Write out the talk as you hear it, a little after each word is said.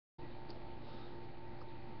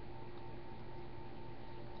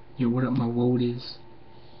Yo, what up, my woadies?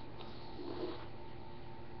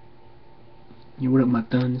 Yo, what up, my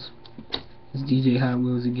thuns? It's DJ Hot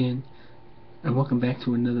Wheels again, and welcome back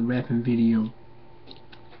to another rapping video.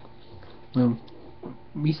 Well,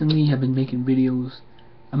 recently I've been making videos.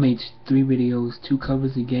 I made 3 videos, 2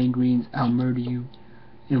 covers of Gangrene's I'll Murder You,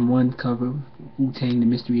 and 1 cover of Wu-Tang, The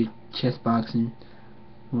Mystery of Chess Boxing.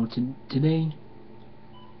 Well, today,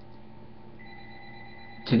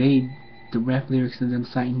 the rap lyrics that I'm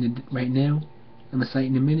citing right now, I'm gonna cite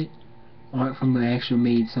in a minute, aren't from the actual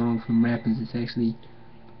made song from rappers. It's actually,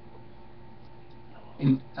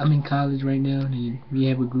 I'm in college right now, and we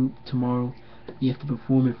have a group tomorrow. We have to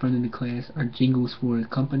perform in front of the class our jingles for a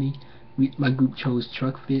company. My group chose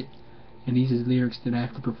Trukfit, and these are lyrics that I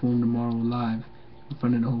have to perform tomorrow live in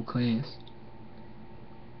front of the whole class.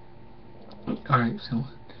 Alright, so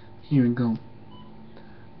here we go.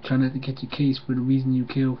 Try not to catch a case for the reason you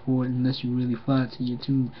care for it unless you really fly to your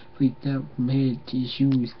tune. Freaked out from head to your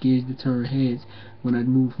shoes, scared to turn heads when I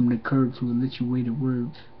move from the curb to a lituated word.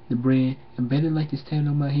 The brand, embedded like this tat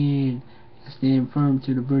on my hand. I stand firm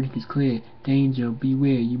till the verdict is clear. Danger,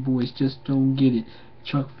 beware, you boys just don't get it.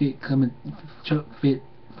 Trukfit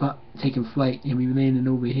taking flight and we landing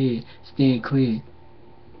over here. Stand clear.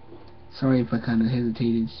 Sorry if I kinda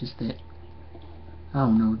hesitated, it's just that I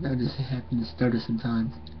don't know, I just happen to stutter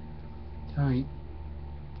sometimes. Alright,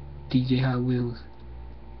 DJ Hot Wheels,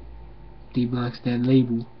 D-Block's that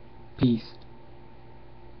label. Peace.